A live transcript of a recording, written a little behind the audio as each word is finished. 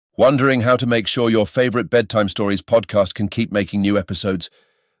Wondering how to make sure your favorite bedtime stories podcast can keep making new episodes?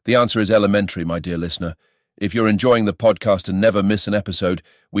 The answer is elementary, my dear listener. If you're enjoying the podcast and never miss an episode,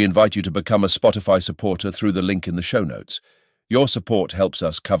 we invite you to become a Spotify supporter through the link in the show notes. Your support helps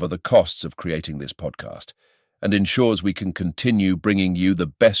us cover the costs of creating this podcast and ensures we can continue bringing you the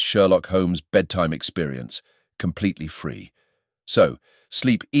best Sherlock Holmes bedtime experience, completely free. So,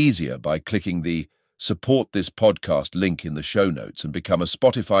 sleep easier by clicking the Support this podcast link in the show notes and become a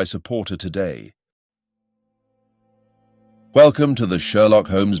Spotify supporter today. Welcome to the Sherlock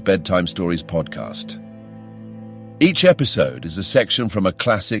Holmes Bedtime Stories podcast. Each episode is a section from a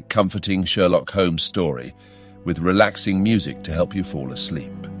classic, comforting Sherlock Holmes story with relaxing music to help you fall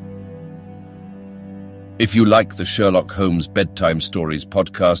asleep. If you like the Sherlock Holmes Bedtime Stories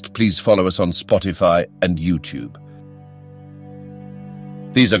podcast, please follow us on Spotify and YouTube.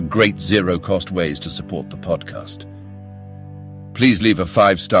 These are great zero-cost ways to support the podcast. Please leave a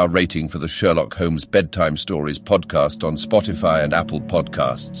 5-star rating for the Sherlock Holmes Bedtime Stories podcast on Spotify and Apple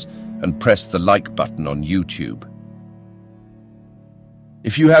Podcasts, and press the like button on YouTube.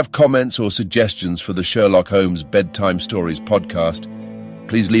 If you have comments or suggestions for the Sherlock Holmes Bedtime Stories podcast,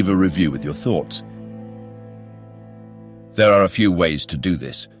 please leave a review with your thoughts. There are a few ways to do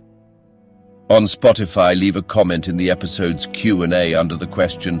this. On Spotify, leave a comment in the episode's Q&A under the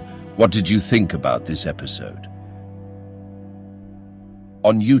question, "What did you think about this episode?"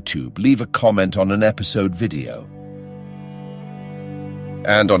 On YouTube, leave a comment on an episode video.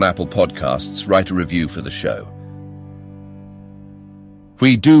 And on Apple Podcasts, write a review for the show.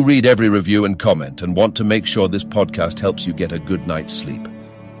 We do read every review and comment and want to make sure this podcast helps you get a good night's sleep.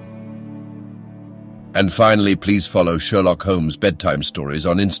 And finally, please follow Sherlock Holmes Bedtime Stories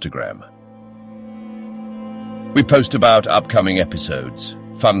on Instagram. We post about upcoming episodes,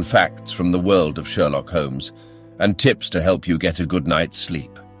 fun facts from the world of Sherlock Holmes, and tips to help you get a good night's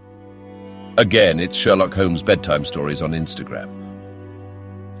sleep. Again, it's Sherlock Holmes Bedtime Stories on Instagram.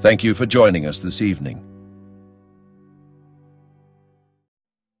 Thank you for joining us this evening.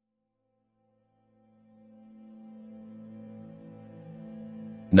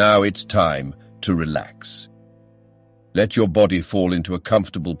 Now it's time to relax. Let your body fall into a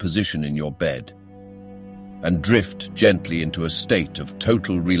comfortable position in your bed and drift gently into a state of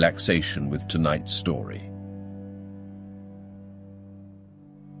total relaxation with tonight's story.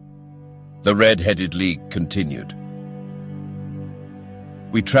 The Red-Headed League continued.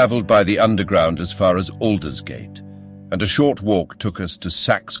 We travelled by the underground as far as Aldersgate, and a short walk took us to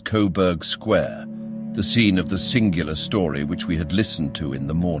Saxe-Coburg Square, the scene of the singular story which we had listened to in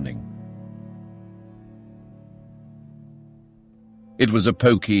the morning. It was a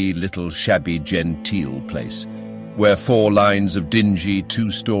poky, little shabby genteel place, where 4 lines of dingy,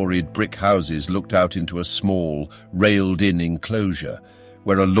 2-storied brick houses looked out into a small, railed-in enclosure,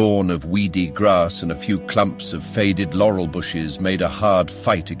 where a lawn of weedy grass and a few clumps of faded laurel bushes made a hard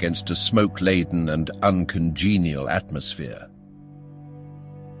fight against a smoke-laden and uncongenial atmosphere.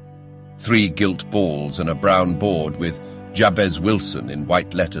 3 gilt balls and a brown board with Jabez Wilson in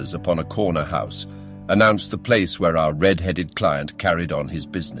white letters upon a corner house announced the place where our red-headed client carried on his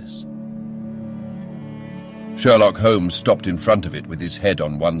business. Sherlock Holmes stopped in front of it with his head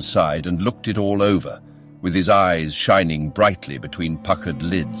on one side and looked it all over, with his eyes shining brightly between puckered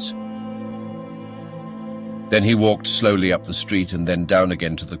lids. Then he walked slowly up the street and then down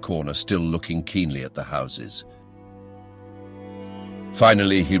again to the corner, still looking keenly at the houses.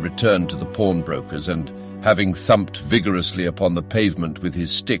 Finally, he returned to the pawnbroker's and, having thumped vigorously upon the pavement with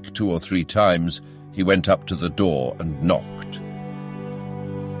his stick 2 or 3 times, he went up to the door and knocked.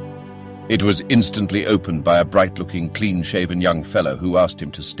 It was instantly opened by a bright-looking, clean-shaven young fellow who asked him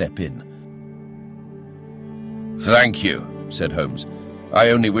to step in. "Thank you," said Holmes. "I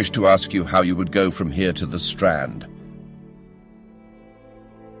only wished to ask you how you would go from here to the Strand."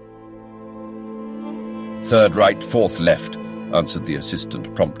 "Third right, 4th left," answered the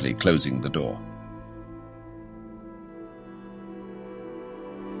assistant, promptly closing the door.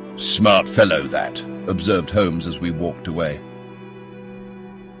 "Smart fellow, that," observed Holmes as we walked away.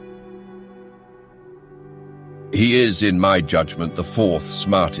 "He is, in my judgment, the 4th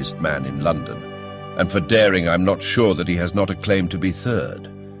smartest man in London, and for daring I'm not sure that he has not a claim to be 3rd.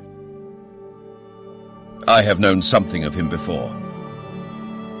 I have known something of him before."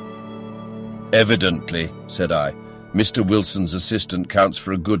 "Evidently," said I, "Mr. Wilson's assistant counts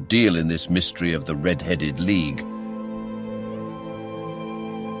for a good deal in this mystery of the Red-Headed League.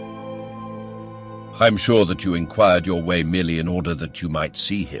 I'm sure that you inquired your way merely in order that you might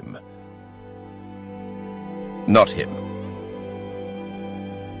see him." "Not him."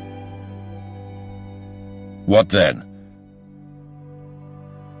 "What then?"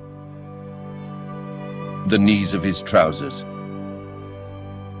 the knees of his trousers.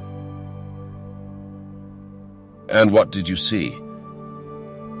 And what did you see?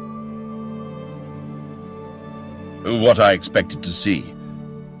 What I expected to see.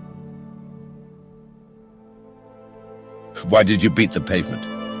 Why did you beat the pavement?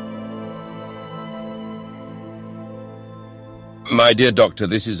 My dear doctor,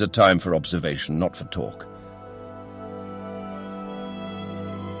 this is a time for observation, not for talk.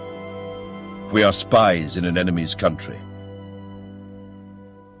 We are spies in an enemy's country.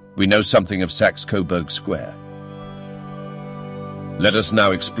 We know something of Saxe-Coburg Square. Let us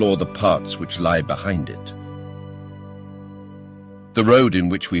now explore the parts which lie behind it. The road in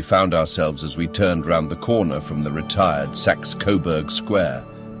which we found ourselves as we turned round the corner from the retired Saxe-Coburg Square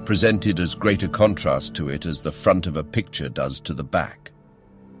presented as great a contrast to it as the front of a picture does to the back.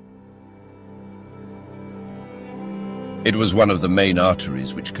 It was one of the main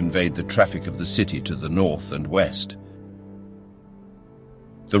arteries which conveyed the traffic of the city to the north and west.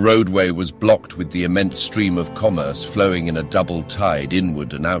 The roadway was blocked with the immense stream of commerce flowing in a double tide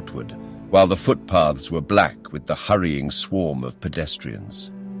inward and outward, while the footpaths were black with the hurrying swarm of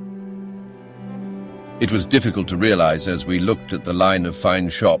pedestrians. It was difficult to realize as we looked at the line of fine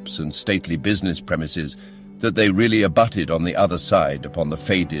shops and stately business premises that they really abutted on the other side upon the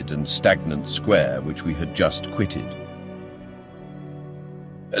faded and stagnant square which we had just quitted.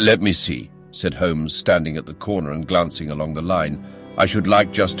 "Let me see," said Holmes, standing at the corner and glancing along the line. "I should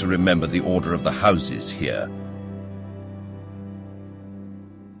like just to remember the order of the houses here.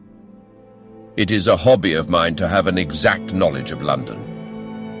 It is a hobby of mine to have an exact knowledge of London.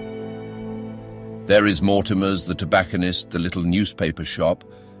 There is Mortimer's, the tobacconist, the little newspaper shop,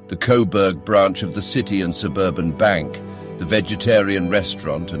 the Coburg branch of the City and Suburban Bank, the vegetarian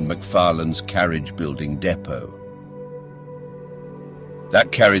restaurant, and McFarlane's carriage building depot.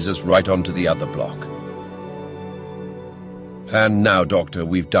 That carries us right on to the other block. And now, Doctor,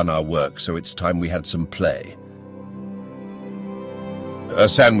 we've done our work, so it's time we had some play. A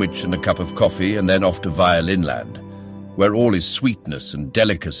sandwich and a cup of coffee, and then off to Violin Land, where all is sweetness and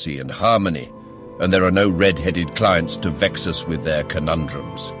delicacy and harmony, and there are no red-headed clients to vex us with their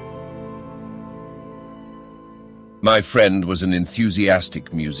conundrums." My friend was an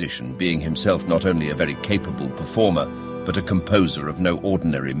enthusiastic musician, being himself not only a very capable performer, but a composer of no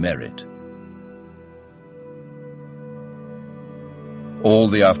ordinary merit. All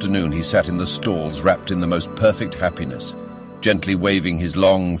the afternoon he sat in the stalls wrapped in the most perfect happiness, gently waving his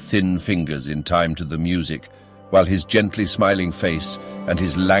long, thin fingers in time to the music, while his gently smiling face and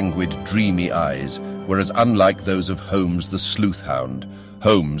his languid, dreamy eyes were as unlike those of Holmes the sleuth-hound,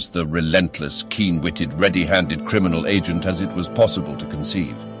 Holmes the relentless, keen-witted, ready-handed criminal agent as it was possible to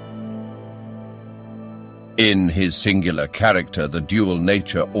conceive. In his singular character, the dual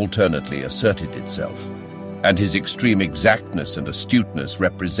nature alternately asserted itself, and his extreme exactness and astuteness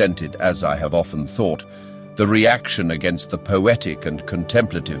represented, as I have often thought, the reaction against the poetic and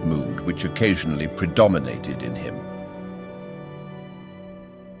contemplative mood which occasionally predominated in him.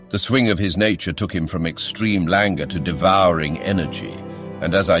 The swing of his nature took him from extreme languor to devouring energy,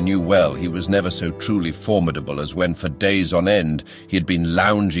 and as I knew well, he was never so truly formidable as when for days on end he had been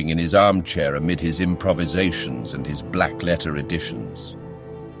lounging in his armchair amid his improvisations and his black-letter editions.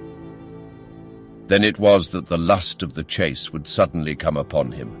 Then it was that the lust of the chase would suddenly come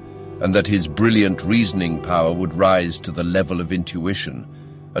upon him, and that his brilliant reasoning power would rise to the level of intuition,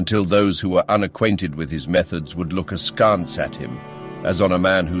 until those who were unacquainted with his methods would look askance at him, as on a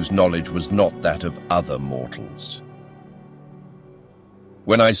man whose knowledge was not that of other mortals.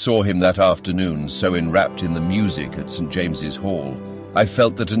 When I saw him that afternoon, so enwrapped in the music at St. James's Hall, I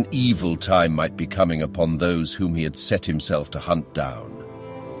felt that an evil time might be coming upon those whom he had set himself to hunt down.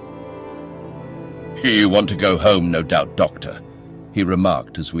 "You want to go home, no doubt, Doctor," he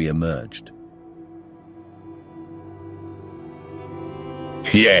remarked as we emerged.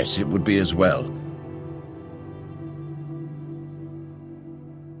 "Yes, it would be as well.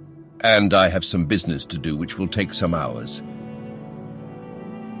 And I have some business to do which will take some hours.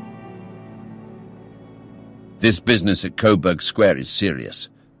 This business at Coburg Square is serious."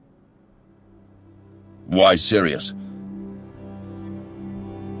 "Why serious?"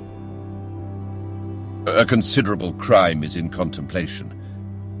 "A considerable crime is in contemplation.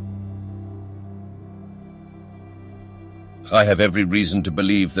 I have every reason to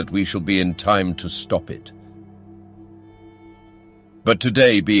believe that we shall be in time to stop it. But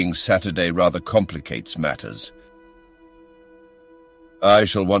today, being Saturday, rather complicates matters. I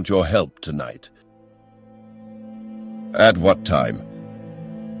shall want your help tonight." "At what time?"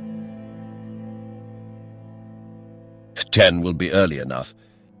 10 will be early enough.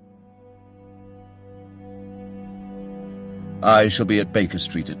 I shall be at Baker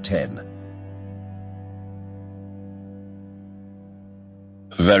Street at 10.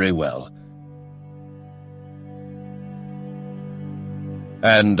 Very well.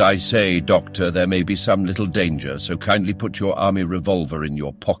 And I say, Doctor, there may be some little danger, so kindly put your army revolver in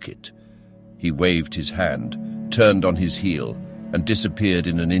your pocket. He waved his hand, turned on his heel, and disappeared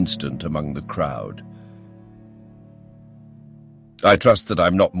in an instant among the crowd. I trust that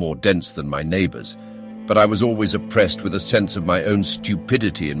I'm not more dense than my neighbours, but I was always oppressed with a sense of my own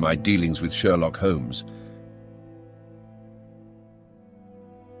stupidity in my dealings with Sherlock Holmes.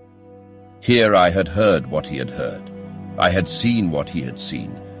 Here I had heard what he had heard. I had seen what he had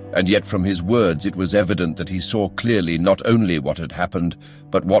seen, and yet from his words it was evident that he saw clearly not only what had happened,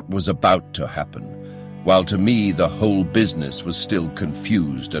 but what was about to happen, while to me the whole business was still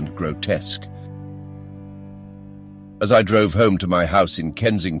confused and grotesque. As I drove home to my house in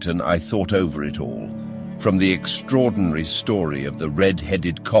Kensington, I thought over it all, from the extraordinary story of the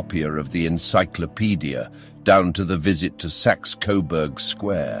red-headed copier of the Encyclopedia down to the visit to Saxe-Coburg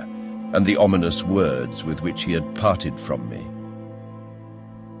Square, and the ominous words with which he had parted from me.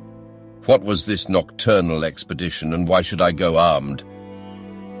 What was this nocturnal expedition, and why should I go armed?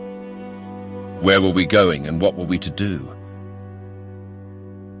 Where were we going, and what were we to do?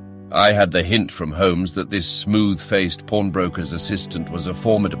 I had the hint from Holmes that this smooth-faced pawnbroker's assistant was a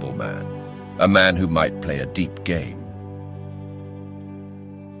formidable man, a man who might play a deep game.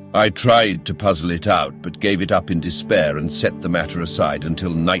 I tried to puzzle it out, but gave it up in despair and set the matter aside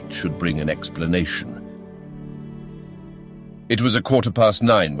until night should bring an explanation. It was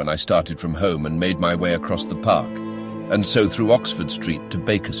 9:15 when I started from home and made my way across the park, and so through Oxford Street to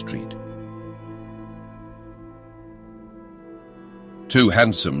Baker Street. 2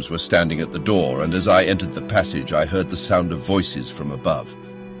 hansoms were standing at the door, and as I entered the passage I heard the sound of voices from above.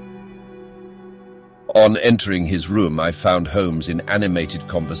 On entering his room, I found Holmes in animated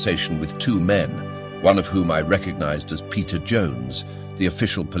conversation with 2 men, one of whom I recognized as Peter Jones, the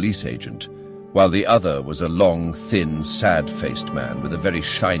official police agent, while the other was a long, thin, sad-faced man with a very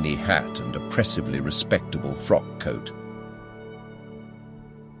shiny hat and oppressively respectable frock coat.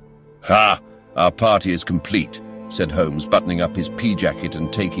 "Ha! Our party is complete," said Holmes, buttoning up his pea-jacket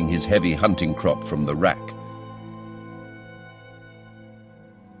and taking his heavy hunting crop from the rack.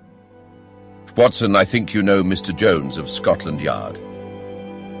 "Watson, I think you know Mr. Jones of Scotland Yard.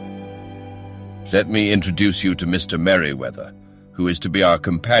 Let me introduce you to Mr. Merryweather, who is to be our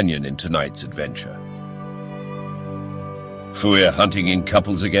companion in tonight's adventure." "We're hunting in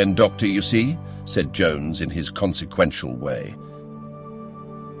couples again, Doctor, you see," said Jones in his consequential way.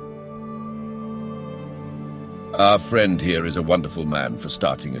 "Our friend here is a wonderful man for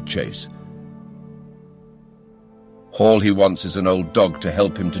starting a chase. All he wants is an old dog to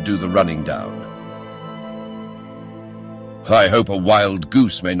help him to do the running down." "I hope a wild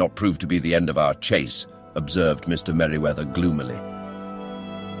goose may not prove to be the end of our chase," observed Mr. Merryweather gloomily.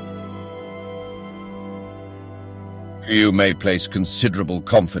 "You may place considerable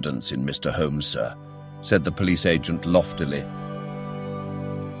confidence in Mr. Holmes, sir," said the police agent loftily.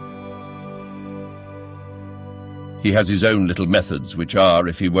 "He has his own little methods, which are,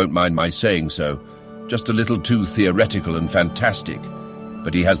 if he won't mind my saying so, just a little too theoretical and fantastic,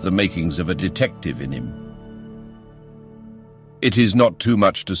 but he has the makings of a detective in him. It is not too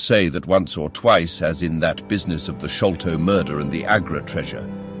much to say that once or twice, as in that business of the Sholto murder and the Agra treasure,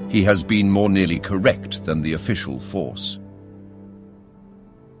 he has been more nearly correct than the official force."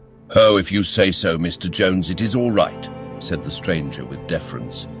 "Oh, if you say so, Mr. Jones, it is all right," said the stranger with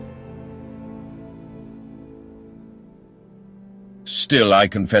deference. "Still, I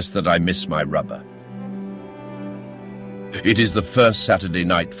confess that I miss my rubber. It is the first Saturday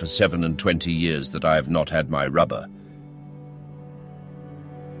night for 27 years that I have not had my rubber."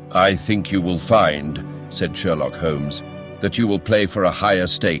 "I think you will find," said Sherlock Holmes, "that you will play for a higher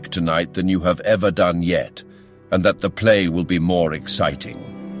stake tonight than you have ever done yet, and that the play will be more exciting.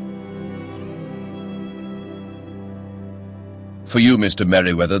 For you, Mr.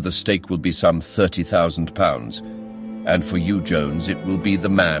 Merryweather, the stake will be some £30,000, and for you, Jones, it will be the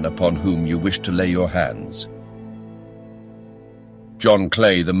man upon whom you wish to lay your hands. John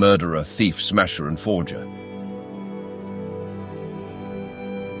Clay, the murderer, thief, smasher, and forger.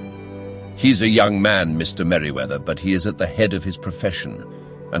 He's a young man, Mr. Merryweather, but he is at the head of his profession,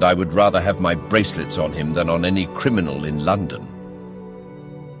 and I would rather have my bracelets on him than on any criminal in London.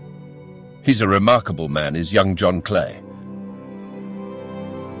 He's a remarkable man, is young John Clay.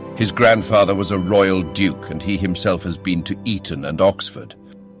 His grandfather was a royal duke, and he himself has been to Eton and Oxford.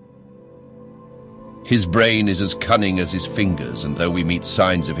 His brain is as cunning as his fingers, and though we meet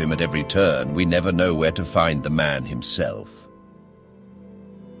signs of him at every turn, we never know where to find the man himself.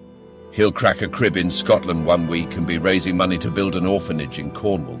 He'll crack a crib in Scotland one week and be raising money to build an orphanage in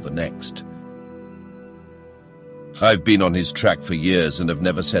Cornwall the next. I've been on his track for years and have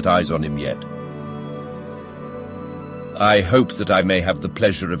never set eyes on him yet. I hope that I may have the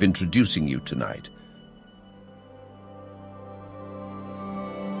pleasure of introducing you tonight.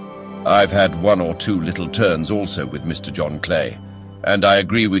 I've had one or two little turns also with Mr. John Clay, and I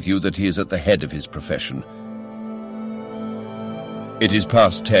agree with you that he is at the head of his profession. It is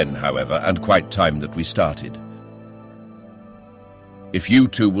past 10, however, and quite time that we started. If you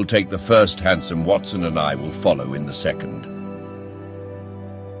two will take the first hansom, Watson and I will follow in the second.